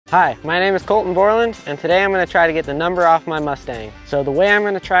Hi, my name is Colton and today I'm going to try to get the number off my Mustang. So the way I'm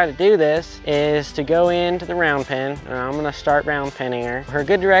going to try to do this is to go into the round pen, and I'm going to start round penning her. Her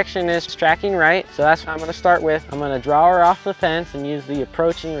good direction is tracking right, so that's what I'm going to start with. I'm going to draw her off the fence and use the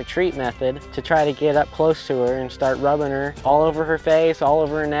approach and retreat method to try to get up close to her and start rubbing her all over her face, all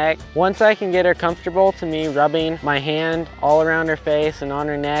over her neck. Once I can get her comfortable to me rubbing my hand all around her face and on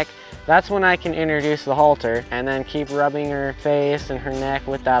her neck, that's when I can introduce the halter and then keep rubbing her face and her neck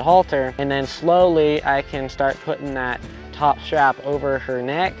with that halter, and then slowly I can start putting that top strap over her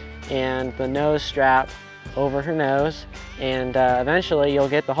neck and the nose strap over her nose, and eventually you'll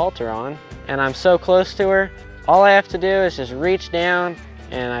get the halter on. And I'm so close to her, all I have to do is just reach down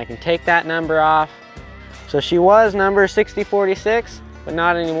and I can take that number off. So she was number 6046, but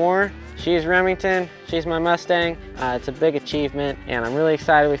not anymore. She's Remington, she's my Mustang. It's a big achievement and I'm really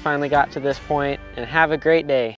excited we finally got to this point, and have a great day.